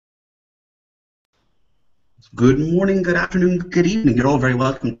Good morning, good afternoon, good evening. You're all very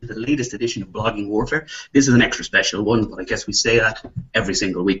welcome to the latest edition of Blogging Warfare. This is an extra special one, but I guess we say that every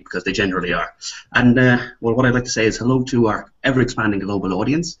single week because they generally are. And, well, what I'd like to say is hello to our ever-expanding global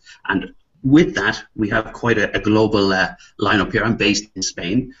audience. And with that, we have quite a global lineup here. I'm based in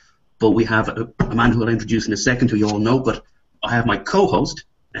Spain, but we have a man who I'll introduce in a second who you all know, but I have my co-host,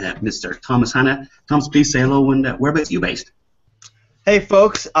 Mr. Thomas Hanna. Thomas, please say hello, and whereabouts are you based? Hey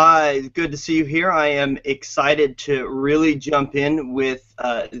folks, good to see you here. I am excited to really jump in with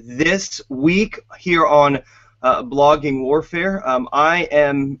this week here on Blogging Warfare. I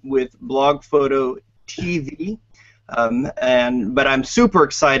am with Blog Photo TV, but I'm super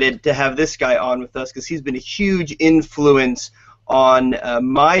excited to have this guy on with us because he's been a huge influence on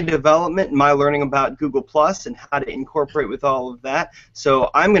my development, my learning about Google Plus and how to incorporate with all of that. So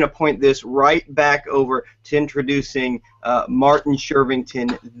I'm going to point this right back over to introducing Martin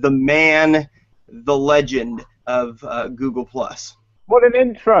Shervington, the man, the legend of Google Plus. What an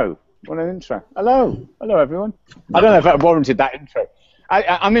intro! What an intro. Hello. Hello, everyone. I don't know if I warranted that intro.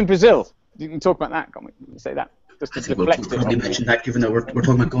 I'm in Brazil. You can talk about that, can't we? Say that. Just to we'll probably mention that, given that we're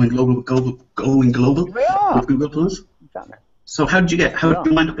talking about going global with Google Plus. Exactly. So how did you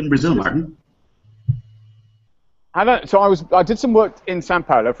wind up in Brazil, Martin? I did some work in Sao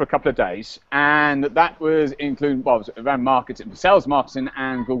Paulo for a couple of days, and that was including around marketing, sales marketing,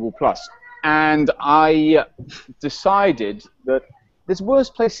 and Google Plus. And I decided that there's worse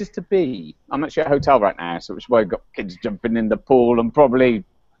places to be. I'm actually at a hotel right now, so which is why I've got kids jumping in the pool and probably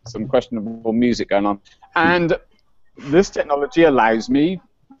some questionable music going on. And this technology allows me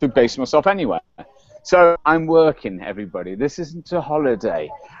to base myself anywhere. So I'm working, everybody. This isn't a holiday.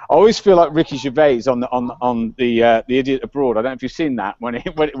 I always feel like Ricky Gervais on the Idiot Abroad. I don't know if you've seen that when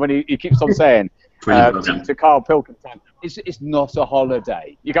he keeps on saying to Carl Pilkington, it's not a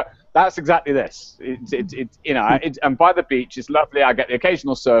holiday. That's exactly this. And by the beach, it's lovely. I get the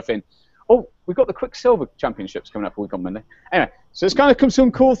occasional surfing. Oh, we've got the Quicksilver Championships coming up a week on Monday. Anyway, so it's kind of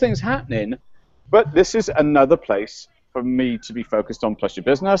some cool things happening, but this is another place for me to be focused on Plus Your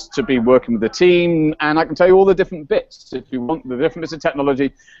Business, to be working with the team, and I can tell you all the different bits, if you want, the different bits of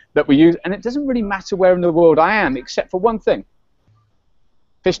technology that we use, and it doesn't really matter where in the world I am, except for one thing.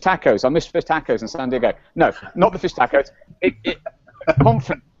 Fish tacos. I miss fish tacos in San Diego. No, not the fish tacos.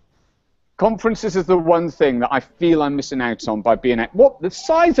 Conferences is the one thing that I feel I'm missing out on by being at. What? The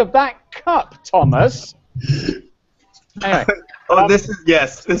size of that cup, Thomas? Anyway. This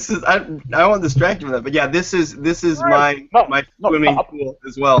is. I won't distract you with that, but yeah, this is my swimming pool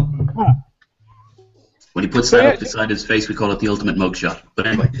as well. When he puts that up beside his face, we call it the ultimate mugshot. But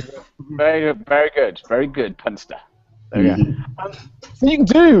anyway. Very good, punster. There you go. So you can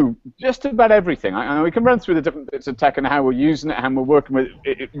do just about everything. I know we can run through the different bits of tech and how we're using it, how we're working with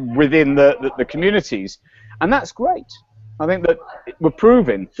it within the communities, and that's great. I think that we're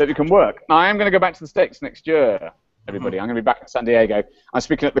proving that it can work. Now, I am going to go back to the States next year. Everybody, I'm going to be back in San Diego. I'm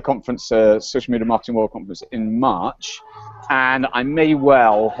speaking at the conference, Social Media Marketing World Conference in March, and I may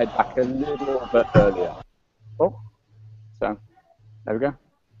well head back a little bit earlier. Oh, so there we go.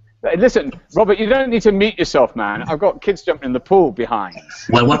 Listen, Robert, you don't need to meet yourself, man. I've got kids jumping in the pool behind.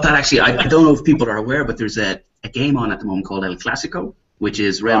 Well, what that actually, I don't know if people are aware, but there's a game on at the moment called El Clásico, which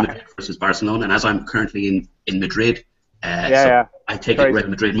is Real Madrid versus Barcelona, and as I'm currently in Madrid, I take it Real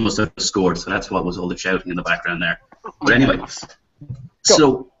Madrid must have scored, so that's what was all the shouting in the background there. But anyway,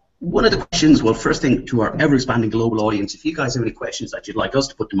 so one of the questions, well, first thing to our ever-expanding global audience, if you guys have any questions that you'd like us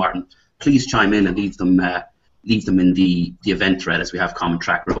to put to Martin, please chime in and leave them in the event thread, as we have Common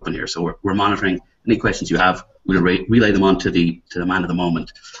Tracker open here. So we're monitoring any questions you have. We'll relay them on to the man of the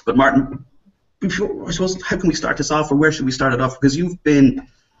moment. But Martin, before, I suppose, how can we start this off, or where should we start it off? Because you've been,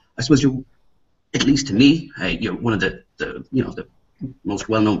 I suppose, at least to me, you're one of the most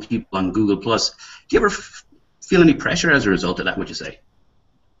well-known people on Google Plus. Do you ever feel any pressure as a result of that, would you say?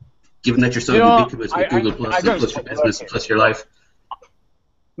 Given that you're so ubiquitous with Google Plus, plus your business, plus your life.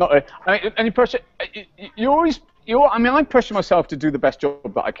 Not really. I mean, any pressure. I pressure myself to do the best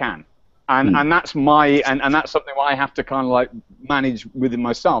job that I can, and that's and that's something I have to kind of like manage within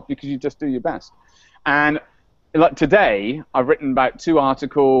myself, because you just do your best. And like today, I've written about 2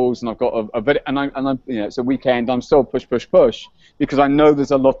 articles, and I've got a video, and I'm it's a weekend. I'm still push, because I know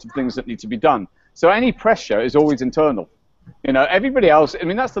there's a lot of things that need to be done. So any pressure is always internal. Everybody else. I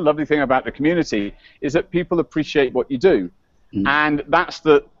mean, that's the lovely thing about the community, is that people appreciate what you do. And that's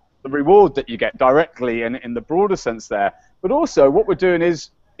the reward that you get directly in the broader sense there. But also what we're doing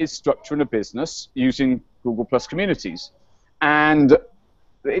is structuring a business using Google Plus communities. And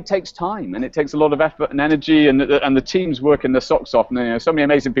it takes time, and it takes a lot of effort and energy, and the teams working their socks off, and so many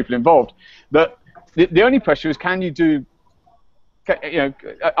amazing people involved. But the only pressure is, can you do, you know,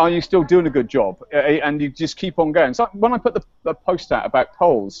 are you still doing a good job? And you just keep on going. So when I put the post out about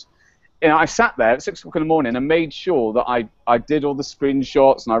polls, you know, I sat there at 6 o'clock in the morning and made sure that I did all the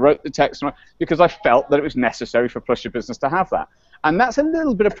screenshots and I wrote the text, because I felt that it was necessary for Plus Your Business to have that. And that's a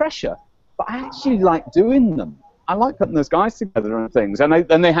little bit of pressure, but I actually like doing them. I like putting those guys together and things, and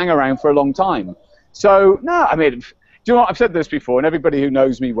they hang around for a long time. So, no, I mean, do you know what? I've said this before, and everybody who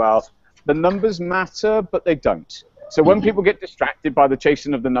knows me well, the numbers matter, but they don't. So when people get distracted by the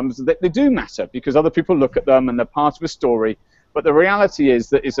chasing of the numbers, they do matter, because other people look at them and they're part of a story. But the reality is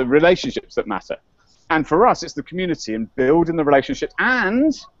that it's the relationships that matter. And for us, it's the community and building the relationships.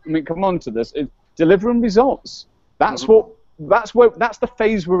 And, I mean, come on to this, delivering results. That's the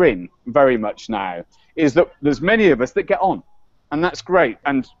phase we're in very much now, is that there's many of us that get on. And that's great.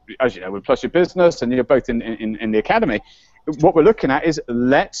 And as you know, with Plus Your Business, and you're both in the academy, what we're looking at is,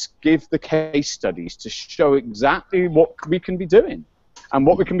 let's give the case studies to show exactly what we can be doing and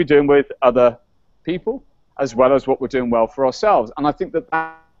what we can be doing with other people, as well as what we're doing well for ourselves. And I think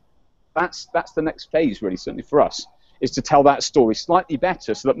that's the next phase, really, certainly for us, is to tell that story slightly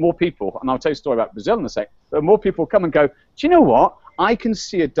better, so that more people, and I'll tell you a story about Brazil in a sec, that more people come and go, do you know what? I can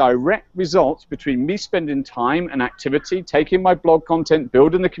see a direct result between me spending time and activity, taking my blog content,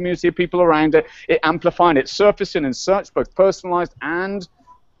 building the community of people around it, it amplifying it, surfacing in search, both personalized and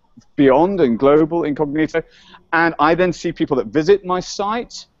beyond and global incognito. And I then see people that visit my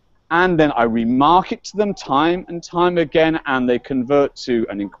site, and then I remarket to them time and time again, and they convert to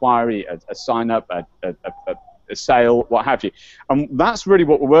an inquiry, a sign-up, a sale, what have you. And that's really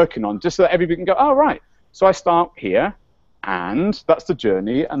what we're working on, just so that everybody can go, oh, right, so I start here, and that's the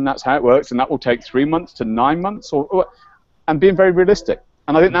journey, and that's how it works, and that will take 3 months to 9 months, and being very realistic.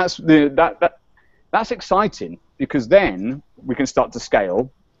 And I think that's exciting, because then we can start to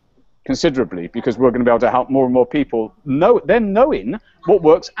scale considerably, because we're going to be able to help more and more people knowing what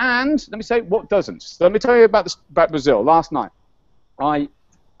works, and let me say what doesn't. So let me tell you about Brazil. Last night,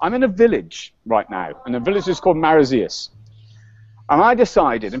 I'm in a village right now, and the village is called Marizias. And I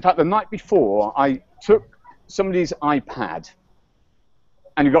decided, in fact, the night before, I took somebody's iPad,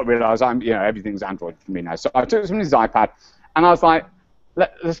 and you've got to realize everything's Android for me now. So I took somebody's iPad, and I was like,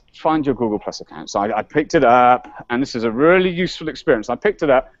 let's find your Google Plus account. So I picked it up, and this is a really useful experience. I picked it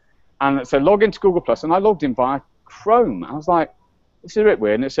up, and it said log into Google Plus, and I logged in via Chrome. I was like, this is a bit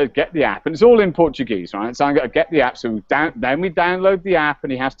weird, and it said get the app, and it's all in Portuguese, right? So I'm going to get the app, so then we download the app,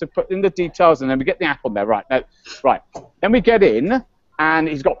 and he has to put in the details, and then we get the app on there, right? Then we get in, and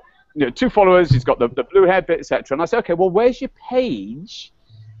he's got 2 followers, he's got the blue hair bit, etc. And I said, okay, well, where's your page?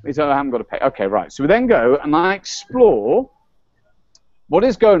 He said, I haven't got a page. Okay, right. So we then go, and I explore what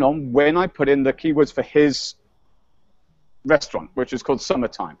is going on when I put in the keywords for his restaurant, which is called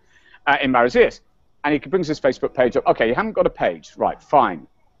Summertime, in Marizias. And he brings his Facebook page up. Okay, you haven't got a page. Right, fine.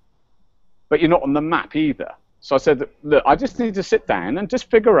 But you're not on the map either. So I said, look, I just need to sit down and just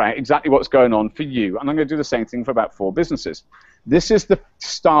figure out exactly what's going on for you. And I'm going to do the same thing for about 4 businesses. This is the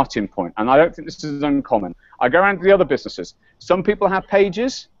starting point, and I don't think this is uncommon. I go around to the other businesses. Some people have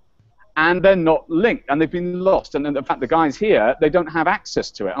pages, and they're not linked, and they've been lost. And in fact, the guys here, they don't have access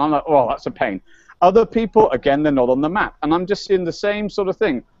to it. And I'm like, oh, that's a pain. Other people, again, they're not on the map. And I'm just seeing the same sort of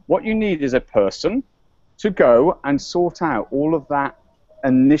thing. What you need is a person to go and sort out all of that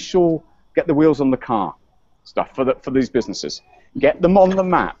initial, get the wheels on the car stuff for these businesses. Get them on the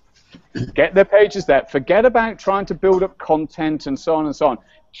map. Get their pages there. Forget about trying to build up content and so on and so on.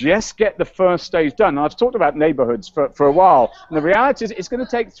 Just get the first stage done. And I've talked about neighborhoods for a while. And the reality is it's going to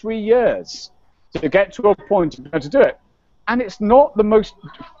take 3 years to get to a point to do it. And it's not the most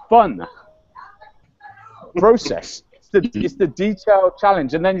fun process. It's the detailed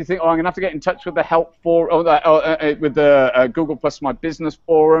challenge. And then you think, oh, I'm going to have to get in touch with the help with the Google Plus My Business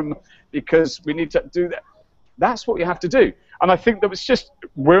forum, because we need to do that. That's what you have to do. And I think that it's just,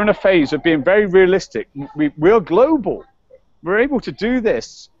 we're in a phase of being very realistic. We're global. We're able to do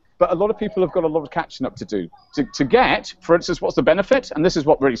this, but a lot of people have got a lot of catching up to do. To get, for instance, what's the benefit? And this is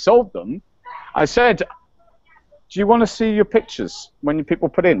what really sold them. I said, do you want to see your pictures when people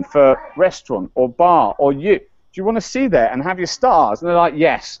put in for restaurant or bar or you? Do you want to see there and have your stars? And they're like,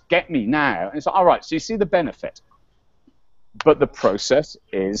 yes, get me now. And it's like, all right, so you see the benefit. But the process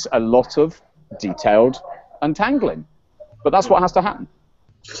is a lot of detailed untangling. But that's what has to happen.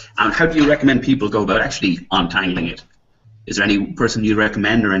 And how do you recommend people go about actually untangling it? Is there any person you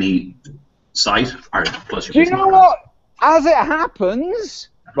recommend, or any site? Or Plus Your Do you Business? know what? As it happens,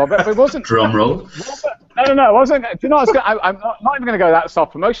 Robert, it wasn't. Drum roll. Robert, no, it wasn't. Do you know, I'm not even going to go that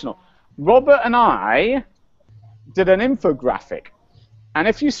self-promotional. Robert and I did an infographic And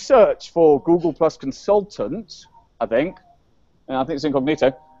if you search for Google Plus consultant, I think it's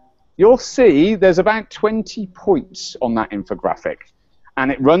incognito, you'll see there's about 20 points on that infographic.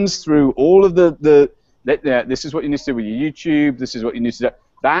 And it runs through all of this is what you need to do with your YouTube, this is what you need to do.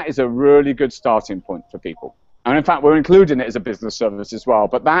 That is a really good starting point for people. And in fact, we're including it as a business service as well,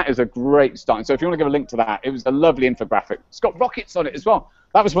 but that is a great start. So if you want to give a link to that, it was a lovely infographic. It's got rockets on it as well.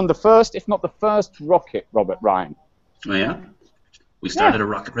 That was one of the first, if not the first rocket, Robert Ryan. Oh, yeah? We started a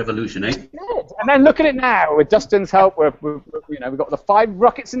rocket revolution, eh? And then look at it now. With Dustin's help, we've got the 5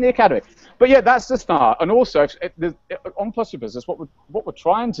 rockets in the academy. But yeah, that's the start. And also, on Plus Your Business, what we're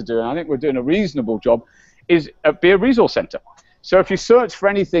trying to do, and I think we're doing a reasonable job, is be a resource center. So if you search for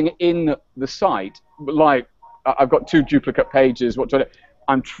anything in the site, like I've got 2 duplicate pages,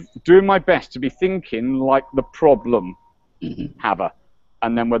 I'm doing my best to be thinking like the problem haver,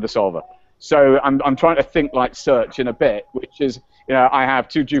 and then we're the solver. So I'm trying to think like search in a bit, which is, I have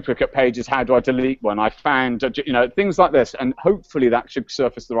 2 duplicate pages. How do I delete one? I found, things like this, and hopefully that should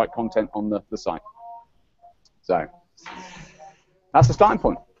surface the right content on the site. So that's the starting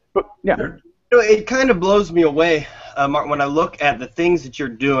point. But yeah. It kind of blows me away, Mark, when I look at the things that you're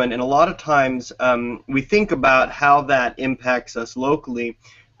doing, and a lot of times we think about how that impacts us locally,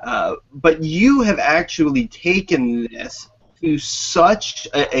 but you have actually taken this to such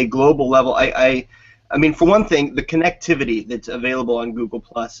a global level. I mean, for one thing, the connectivity that's available on Google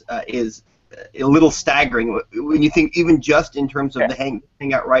Plus is a little staggering when you think even just in terms of the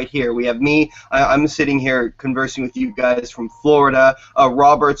hangout right here. We have me. I'm sitting here conversing with you guys from Florida.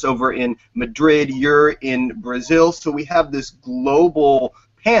 Robert's over in Madrid. You're in Brazil. So we have this global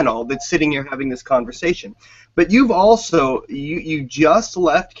panel that's sitting here having this conversation. But you've also, you just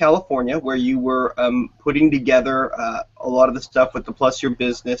left California where you were putting together a lot of the stuff with the Plus Your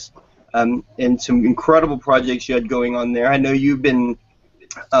Business and some incredible projects you had going on there. I know you've been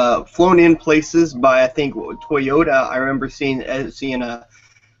flown in places by, I think, Toyota. I remember seeing a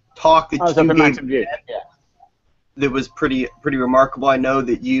talk that you gave that was pretty remarkable. I know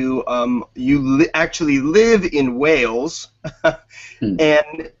that you actually live in Wales,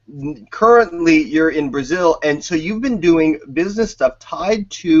 and currently you're in Brazil, and so you've been doing business stuff tied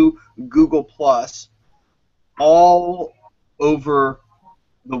to Google Plus all over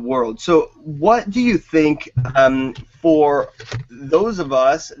the world. So what do you think, for those of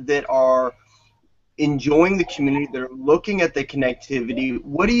us that are enjoying the community, that are looking at the connectivity,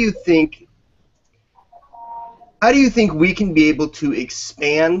 what do you think, how do you think we can be able to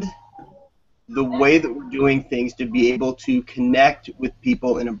expand the way that we're doing things to be able to connect with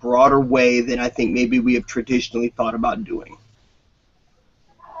people in a broader way than I think maybe we have traditionally thought about doing?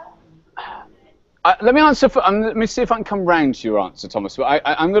 Let me answer. Let me see if I can come round to your answer, Thomas. But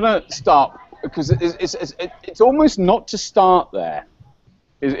I'm going to start because it's almost not to start there.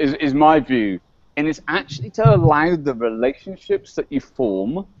 Is my view, and it's actually to allow the relationships that you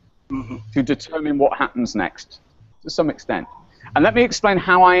form to determine what happens next, to some extent. And let me explain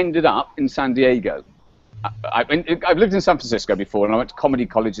how I ended up in San Diego. I've lived in San Francisco before, and I went to comedy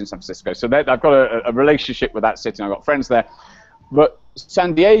college in San Francisco, so I've got a relationship with that city, and I've got friends there. But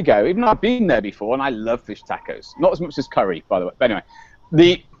San Diego, even though I've been there before, and I love fish tacos. Not as much as curry, by the way. But anyway,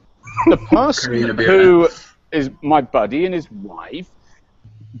 the person who is my buddy and his wife,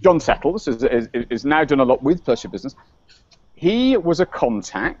 John Settles, is now done a lot with Plus Your Business. He was a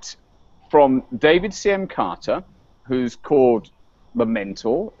contact from David C.M. Carter, who's called The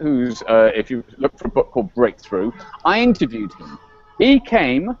Mentor, who's, if you look for a book called Breakthrough, I interviewed him. He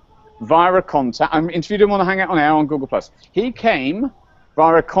came via a contact. I interviewed him on the Hangout on Air on Google+. He came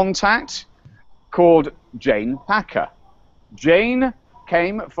via a contact called Jane Packer. Jane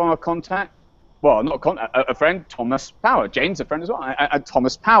came from a contact, well, not a contact, a friend, Thomas Power. Jane's a friend as well.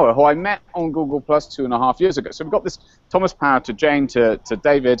 Thomas Power, who I met on Google+ 2.5 years ago. So we've got this Thomas Power to Jane to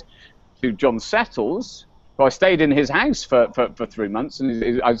David to John Settles, who I stayed in his house for 3 months,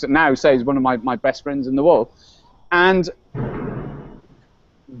 and I now say he's one of my best friends in the world. And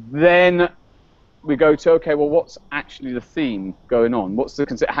then we go to, okay, well, what's actually the theme going on?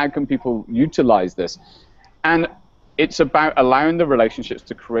 How can people utilize this? And it's about allowing the relationships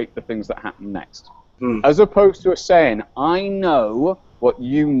to create the things that happen next. As opposed to saying, I know what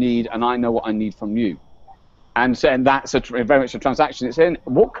you need and I know what I need from you. And saying that's very much a transaction. It's saying,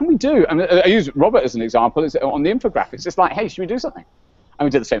 what can we do? I mean, I use Robert as an example. It's on the infographics. It's like, hey, should we do something? And we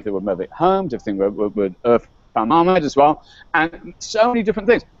did the same thing with Mother at Home, did the thing with Earth Farm Ahmed as well, and so many different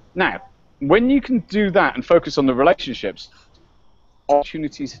things. Now, when you can do that and focus on the relationships,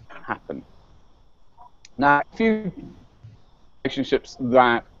 opportunities happen. Now, a few relationships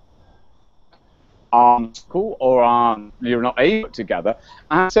that aren't cool or you're not able to together.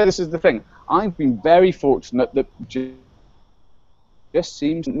 And I say this is the thing. I've been very fortunate that just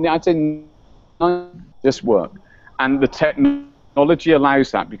seems, I'd say, just work. And the technology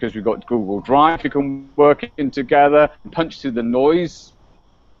allows that because we've got Google Drive, you can work in together, punch through the noise.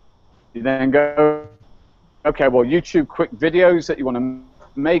 You then go, okay, well, YouTube quick videos that you want to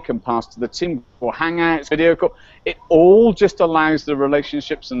make and pass to the team, or Hangouts, video call. It all just allows the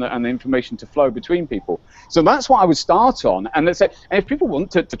relationships and the information to flow between people. So that's what I would start on. And let's say, and if people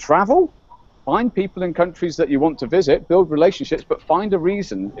want to travel, find people in countries that you want to visit, build relationships, but find a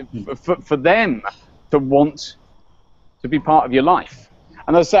reason for them to want to be part of your life.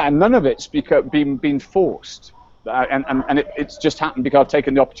 And as I say, and none of it's been forced. And it's just happened because I've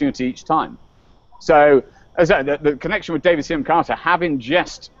taken the opportunity each time. So, as I said, the connection with David C.M. Carter, having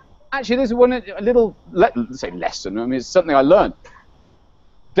just, actually, there's a little, let's say lesson, I mean, it's something I learned.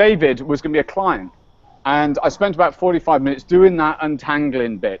 David was going to be a client, and I spent about 45 minutes doing that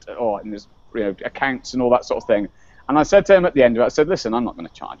untangling bit, in his accounts and all that sort of thing. And I said to him at the end of it, I said, listen, I'm not going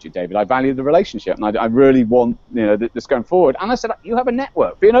to charge you, David. I value the relationship, and I really want this going forward. And I said, you have a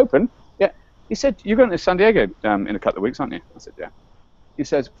network, being open. Yeah. He said, you're going to San Diego in a couple of weeks, aren't you? I said, yeah. He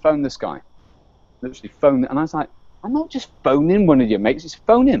says, phone this guy. Literally phone, and I was like, I'm not just phoning one of your mates, it's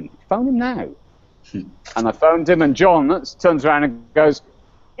phone him now. And I phoned him, and John turns around and goes,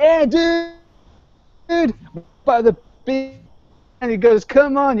 yeah, dude, by the beer, and he goes,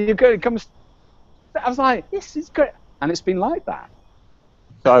 come on, you're going to come. I was like, this is great, and it's been like that.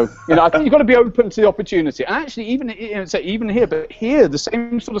 So, I think you've got to be open to the opportunity. And actually, even here, but here, the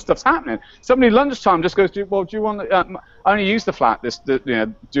same sort of stuff's happening. Somebody lunchtime just goes, well, do you want to, I only use the flat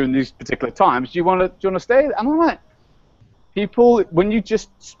during these particular times. Do you want to stay? And I'm like, people, when you just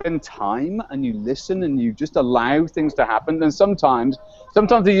spend time and you listen and you just allow things to happen, then sometimes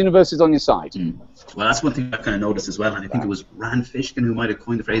the universe is on your side. Well, that's one thing I kind of noticed as well, and I think it was Rand Fishkin who might have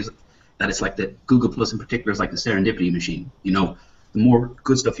coined the phrase that it's like the Google Plus in particular is like the serendipity machine. The more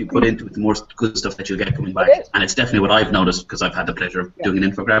good stuff you put into it, the more good stuff that you'll get coming back. And it's definitely what I've noticed because I've had the pleasure of doing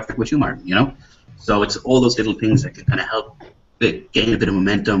an infographic with you, Martin, So it's all those little things that can kind of help gain a bit of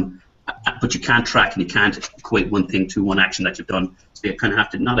momentum, but you can't track and you can't equate one thing to one action that you've done. So you kind of have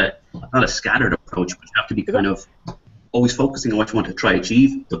to, not a scattered approach, but you have to be kind of always focusing on what you want to try to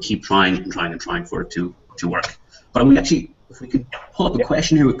achieve, but keep trying and trying and trying for it to work. But we actually, if we could pull up a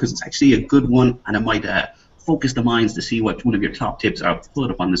question here, because it's actually a good one, and it might focus the minds to see what one of your top tips are. I'll pull it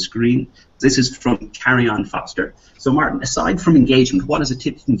up on the screen. This is from Carry On Foster. So Martin, aside from engagement, what is a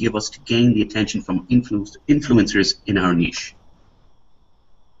tip you can give us to gain the attention from influencers in our niche?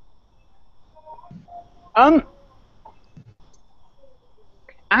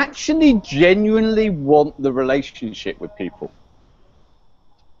 Actually genuinely want the relationship with people.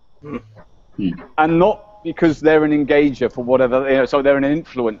 And not because they're an engager for whatever, so they're an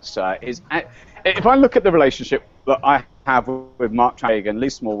influencer. If I look at the relationship that I have with Mark Tragan, Lee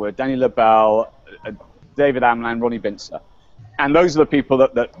Smallwood, Danny LaBelle, David Amland, Ronnie Bincer, and those are the people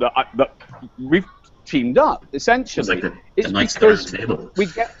that we've teamed up, essentially. It's like the nice table. We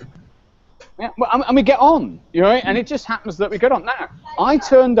get, and we get on, and it just happens that we get on. Now, I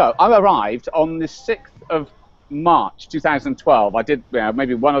arrived on the 6th of March 2012. I did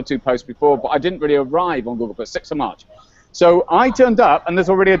maybe one or two posts before, but I didn't really arrive on Google Plus, 6th of March. So I turned up, and there's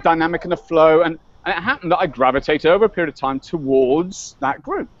already a dynamic and a flow, and it happened that I gravitated over a period of time towards that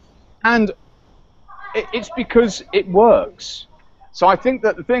group. And it's because it works. So I think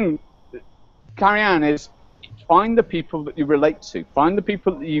that the thing, Carry On, is find the people that you relate to. Find the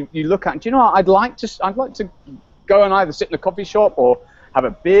people that you look at. Do you know what? I'd like to go and either sit in a coffee shop or have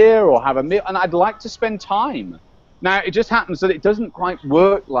a beer or have a meal, and I'd like to spend time. Now, it just happens that it doesn't quite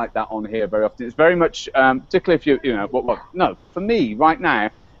work like that on here very often. It's very much, particularly if no, for me, right now,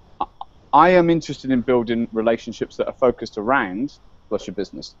 I am interested in building relationships that are focused around plus your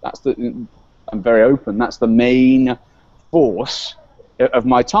business. I'm very open. That's the main force of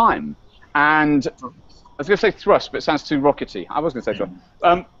my time. And I was going to say thrust, but it sounds too rockety. I was going to say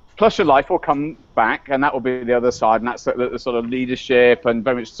thrust. Plus your life will come back, and that will be the other side, and that's the sort of leadership and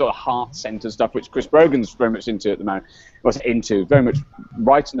very much sort of heart-centered stuff, which Chris Brogan's very much into at the moment. Very much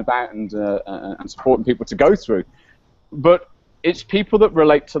writing about and supporting people to go through. But it's people that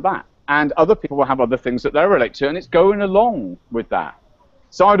relate to that, and other people will have other things that they relate to, and it's going along with that.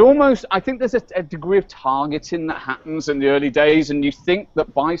 So I think there's a degree of targeting that happens in the early days, and you think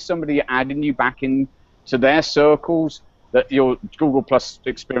that by somebody adding you back into their circles, that your Google Plus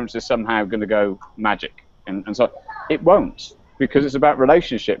experience is somehow going to go magic. And so it won't, because it's about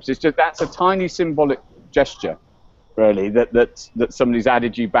relationships. It's just, that's a tiny symbolic gesture, really, that somebody's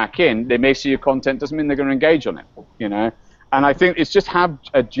added you back in. They may see your content, doesn't mean they're going to engage on it, you know. And I think it's just have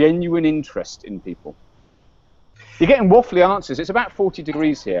a genuine interest in people. You're getting waffly answers. It's about 40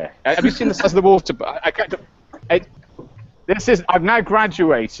 degrees here. Have you seen the size of the water? I've now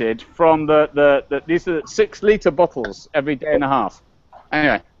graduated from these are 6-litre bottles every day and a half.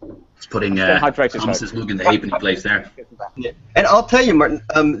 Anyway. It's putting Thomas's mug in the halfpenny place there. Yeah. And I'll tell you, Martin,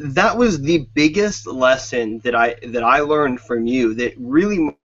 that was the biggest lesson that I learned from you that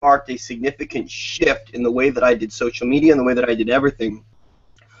really marked a significant shift in the way that I did social media and the way that I did everything,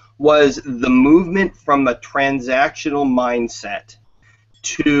 was the movement from a transactional mindset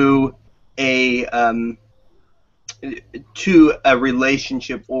to a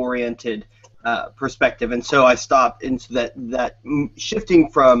relationship-oriented perspective. And so I stopped into that shifting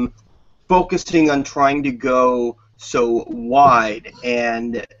from focusing on trying to go so wide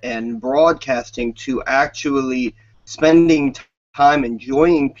and broadcasting to actually spending time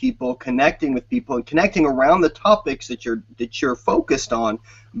enjoying people, connecting with people, and connecting around the topics that you're focused on,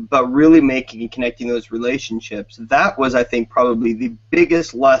 but really making and connecting those relationships. That was, I think, probably the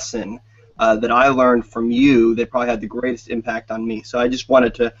biggest lesson that I learned from you that probably had the greatest impact on me. So I just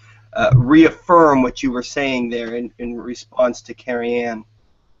wanted to reaffirm what you were saying there in response to Carrie Ann.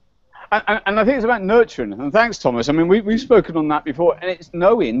 And I think it's about nurturing. And thanks, Thomas. I mean, we've spoken on that before, and it's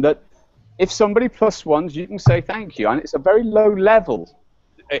knowing that if somebody plus ones, you can say thank you, and it's a very low level,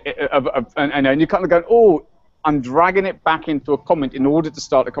 and you're kind of going, oh, I'm dragging it back into a comment in order to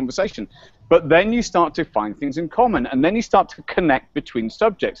start a conversation. But then you start to find things in common, and then you start to connect between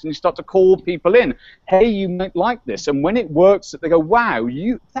subjects, and you start to call people in. Hey, you might like this, and when it works, they go, wow,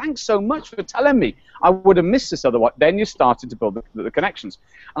 thanks so much for telling me. I would have missed this otherwise. Then you started to build the connections.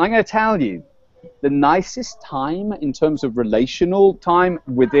 And I'm going to tell you, the nicest time in terms of relational time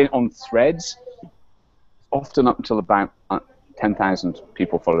on threads, often up until about 10,000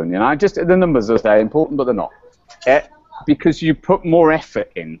 people following you. And the numbers are there important, but they're not. Because you put more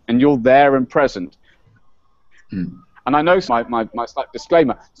effort in, and you're there and present. And I know my slight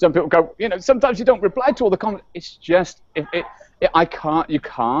disclaimer. Some people go, sometimes you don't reply to all the comments. It's just you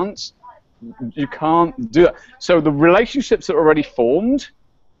can't do it. So the relationships that are already formed,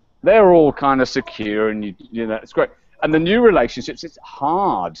 they're all kind of secure, and it's great. And the new relationships, it's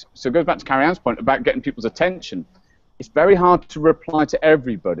hard. So it goes back to Carrie Ann's point about getting people's attention. It's very hard to reply to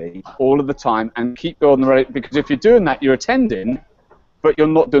everybody all of the time and keep building the relationship, because if you're doing that, you're attending, but you're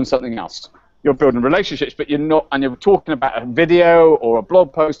not doing something else. You're building relationships, but you're not, and you're talking about a video or a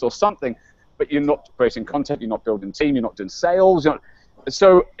blog post or something, but you're not creating content, you're not building a team, you're not doing sales.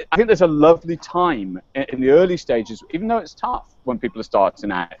 So I think there's a lovely time in the early stages, even though it's tough when people are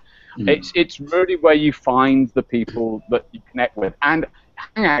starting out. It's really where you find the people that you connect with. And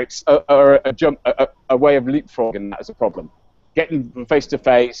Hangouts are a way of leapfrogging that as a problem. Getting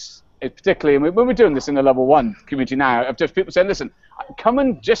face-to-face, particularly when we're doing this in the level 1 community now, of just people saying, listen, come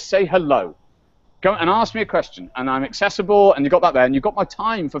and just say hello. Come and ask me a question, and I'm accessible, and you got that there, and you got my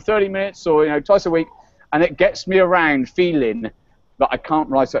time for 30 minutes or twice a week, and it gets me around feeling that I can't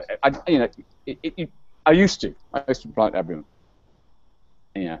write. I used to reply to everyone.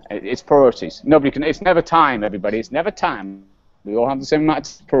 It's priorities. Nobody can. It's never time, everybody. It's never time. We all have the same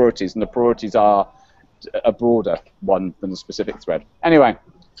amount of priorities, and the priorities are a broader one than a specific thread. Anyway,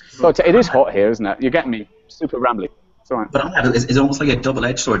 but it is hot here, isn't it? You're getting me super rambly. It's all right. But it's almost like a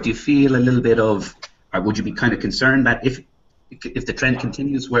double-edged sword. Do you feel a little bit of, or would you be kind of concerned that if the trend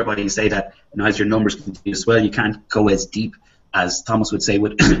continues, whereby you say that as your numbers continue as well, you can't go as deep as Thomas would say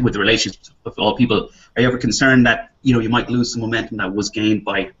with with the relationships of all people? Are you ever concerned that you might lose some momentum that was gained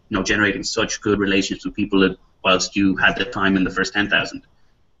by generating such good relationships with people whilst you had the time in the first 10,000?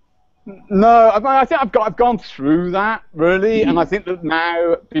 No, I think I've gone through that really, and I think that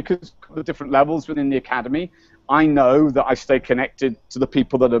now, because of the different levels within the academy, I know that I stay connected to the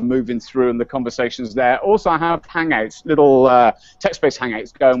people that are moving through and the conversations there. Also, I have hangouts, little text-based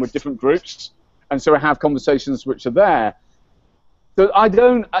hangouts going with different groups, and so I have conversations which are there. So I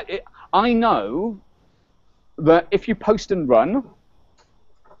know that if you post and run,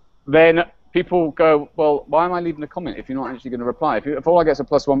 then people go, well, why am I leaving a comment if you're not actually going to reply? If all I get is a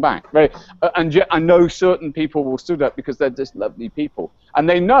 +1 back. Right? And I know certain people will do that because they're just lovely people. And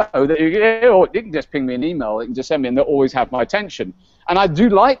they know that you can just ping me an email, you can just send me, and they'll always have my attention. And I do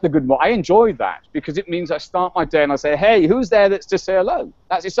like the good morning. I enjoy that because it means I start my day and I say, hey, who's there? Let's just say hello.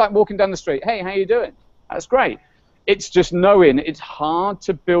 It's like walking down the street. Hey, how you doing? That's great. It's just knowing it's hard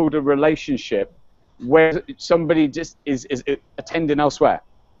to build a relationship where somebody just is attending elsewhere.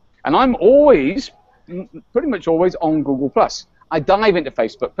 And I'm always, pretty much always on Google+. I dive into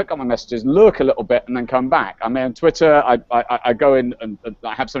Facebook, pick up my messages, lurk a little bit, and then come back. I mean, on Twitter, I go in and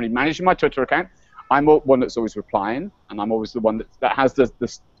I have somebody managing my Twitter account. I'm one that's always replying, and I'm always the one that has the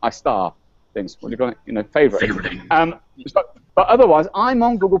I star things. What do you call it? You know, favoriting. But otherwise, I'm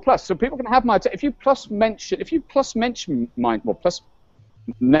on Google Plus, so people can have my. If you mention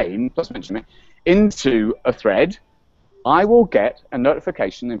mention me into a thread, I will get a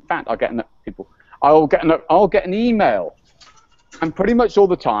notification. In fact, I'll get an email, and pretty much all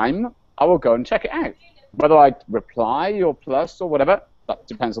the time, I will go and check it out. Whether I reply or plus or whatever, that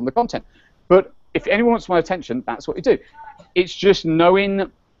depends on the content. But if anyone wants my attention, that's what you do. It's just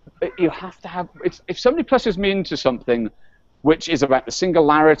knowing that you have to have. If somebody pluses me into something, which is about the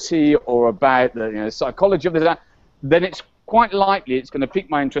singularity or about the psychology of that, then it's quite likely it's going to pique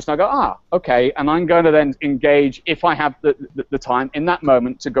my interest. And I go, okay, and I'm going to then engage, if I have the time in that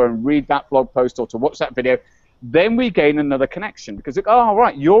moment, to go and read that blog post or to watch that video. Then we gain another connection because,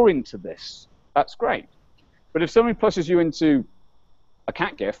 right, you're into this. That's great. But if somebody pluses you into a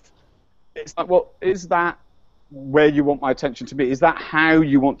cat gif, it's like, well, is that where you want my attention to be? Is that how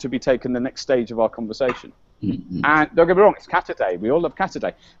you want to be taken the next stage of our conversation? Mm-hmm. And don't get me wrong, it's Cat-a-Day. We all love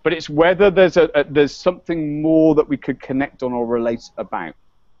Cat-a-Day. But it's whether there's something more that we could connect on or relate about.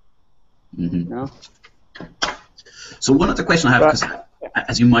 Mm-hmm. You know? So one other question I have, because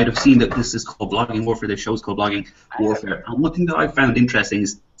as you might have seen, that this is called Blogging Warfare. The show's called Blogging Warfare. And one thing that I found interesting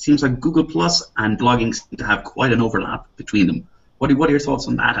is it seems like Google Plus and blogging seem to have quite an overlap between them. What are your thoughts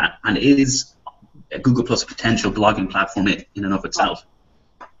on that? And is Google Plus a potential blogging platform in and of itself?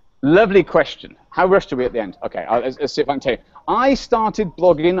 Lovely question. How rushed are we at the end? Okay, let's see if I can tell you. I started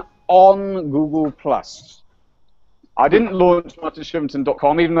blogging on Google Plus. I didn't launch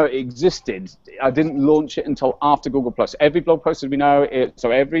martinshervington.com, even though it existed. I didn't launch it until after Google Plus. Every blog post, as we know,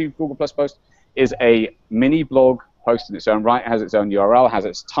 every Google Plus post is a mini blog post in its own right. It has its own URL, has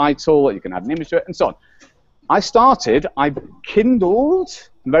its title. You can add an image to it, and so on. I kindled,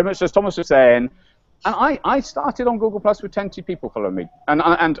 very much as Thomas was saying, and I started on Google Plus with 20 people following me.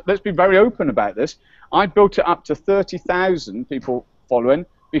 And let's be very open about this. I built it up to 30,000 people following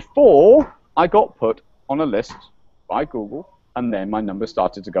before I got put on a list by Google, and then my numbers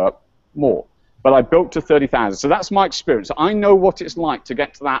started to go up more. But I built to 30,000. So that's my experience. I know what it's like to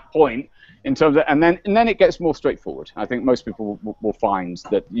get to that point in terms of, and then it gets more straightforward. I think most people will find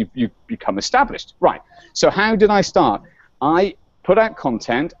that you become established. Right. So how did I start? I put out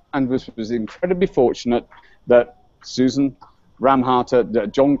content and was incredibly fortunate that Susan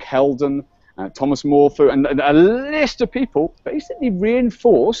Ramharter, John Keldon, Thomas Morphew, and a list of people basically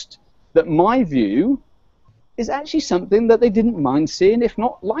reinforced that my view is actually something that they didn't mind seeing, if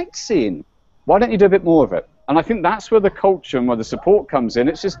not liked seeing. Why don't you do a bit more of it? And I think that's where the culture and where the support comes in.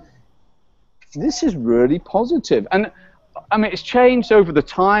 It's just, this is really positive. And I mean, it's changed over the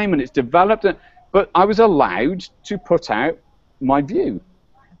time and it's developed, but I was allowed to put out my view,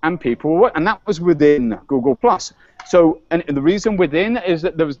 and people were, and that was within Google Plus. So, and the reason within is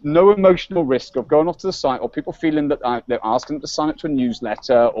that there was no emotional risk of going off to the site or people feeling that they're asking them to sign up to a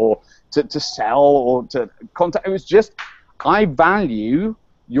newsletter or to sell or to contact. It was just, I value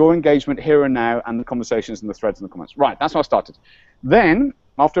your engagement here and now and the conversations and the threads and the comments. Right, that's how I started. Then,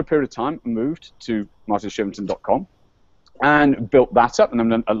 after a period of time, I moved to martinshervington.com and built that up, and I've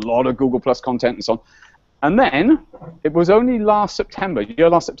done a lot of Google Plus content and so on. And then, it was only last September,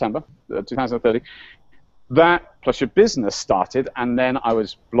 2030, that Plus Your Business started, and then I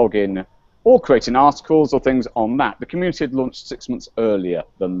was blogging or creating articles or things on that. The community had launched 6 months earlier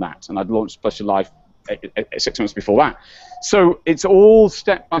than that, and I'd launched Plus Your Life 6 months before that. So it's all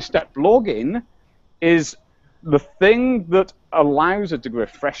step-by-step. Blogging is the thing that allows a degree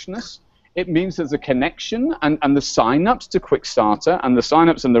of freshness. It means there's a connection, and the sign-ups to Quickstarter and the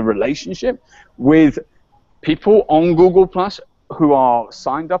sign-ups and the relationship with people on Google Plus who are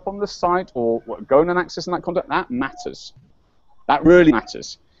signed up on the site or going and accessing that content, that matters. That really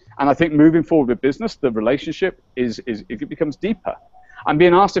matters. And I think moving forward with business, the relationship it becomes deeper. I'm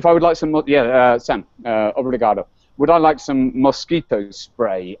being asked if I would like some, Sam, obrigado. Would I like some mosquito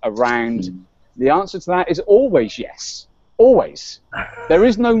spray around? The answer to that is always yes. Always. There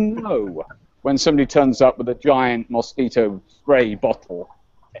is no when somebody turns up with a giant mosquito spray bottle.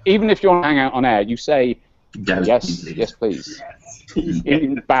 Even if you want to hang out on air, you say, yes, please.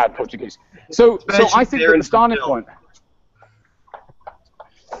 In bad Portuguese. So I think that the starting point,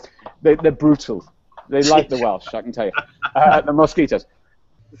 they're brutal. They like the Welsh, I can tell you. The mosquitoes.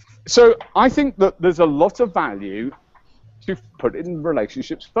 So I think that there's a lot of value to put in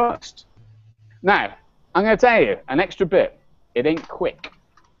relationships first. Now, I'm going to tell you an extra bit. It ain't quick.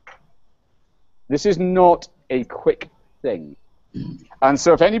 This is not a quick thing. And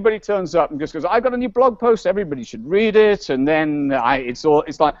so if anybody turns up and just goes, "I've got a new blog post, everybody should read it," and then it's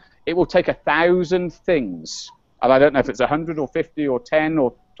like it will take 1,000 things, and I don't know if it's 100 or 50 or 10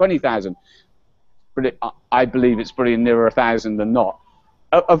 or 20,000, but I believe it's probably nearer 1,000 than not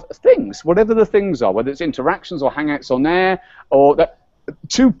of things, whatever the things are, whether it's interactions or hangouts on air or that.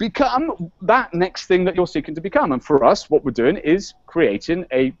 To become that next thing that you're seeking to become. And for us, what we're doing is creating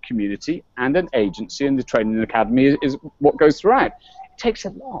a community and an agency, and the training academy is what goes throughout. It takes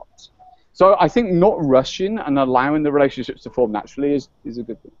a lot. So I think not rushing and allowing the relationships to form naturally is a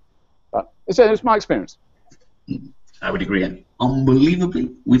good thing. But it's my experience. I would agree. And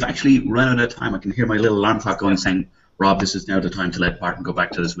unbelievably, we've actually run out of time. I can hear my little alarm clock going saying, "Rob, this is now the time to let Martin go back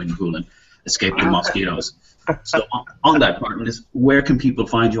to the swimming pool and escape the mosquitoes." So on that, Martin, where can people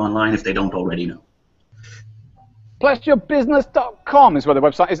find you online if they don't already know? PlessureBusiness.com is where the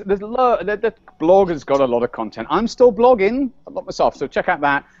website is. The blog has got a lot of content. I'm still blogging a lot myself, so check out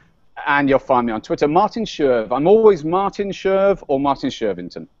that, and you'll find me on Twitter, Martin Sherv. I'm always Martin Sherv or Martin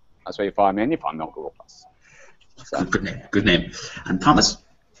Shervington. That's where you find me, and you find me on Google+. So. Good name. And Thomas?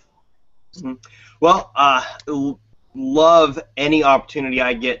 Well, love any opportunity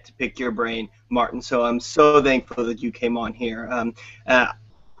I get to pick your brain, Martin, so I'm so thankful that you came on here.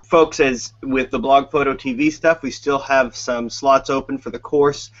 Folks, as with the Blog Photo TV stuff, we still have some slots open for the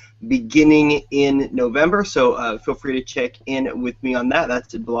course beginning in November, so feel free to check in with me on that.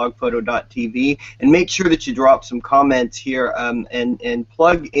 That's at blogphoto.tv, and make sure that you drop some comments here and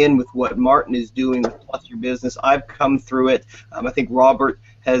plug in with what Martin is doing with Plus Your Business. I've come through it. I think Robert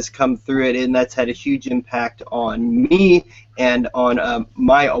has come through it, and that's had a huge impact on me and on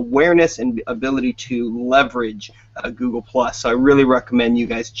my awareness and ability to leverage Google+. So I really recommend you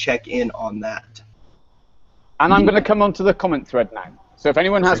guys check in on that. And I'm going to come onto the comment thread now. So if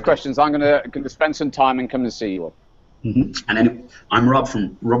anyone has questions, I'm going to spend some time and come to see you all. And anyway, I'm Rob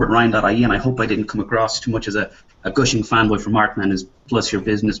from robertryan.ie, and I hope I didn't come across too much as a gushing fanboy for Martin and his Plus Your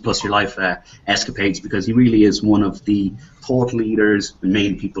Business, Plus Your Life escapades, because he really is one of the thought leaders and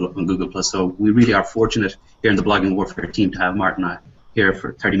main people on Google+. So we really are fortunate here in the Blogging Warfare team to have Martin here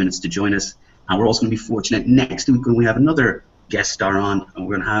for 30 minutes to join us. And we're also going to be fortunate next week when we have another guest star on, and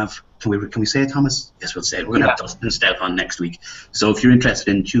we're going to have, can we say it, Thomas? Yes, we'll say it. We're going to have Dustin Stout on next week. So if you're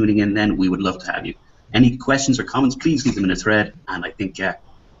interested in tuning in, then we would love to have you. Any questions or comments, please leave them in a thread, and I think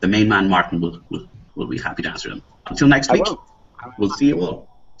the main man, Martin, will be happy to answer them. Until next week, we'll see you all.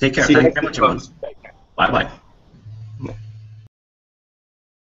 Take care. Thank you very much, everyone. Bye-bye.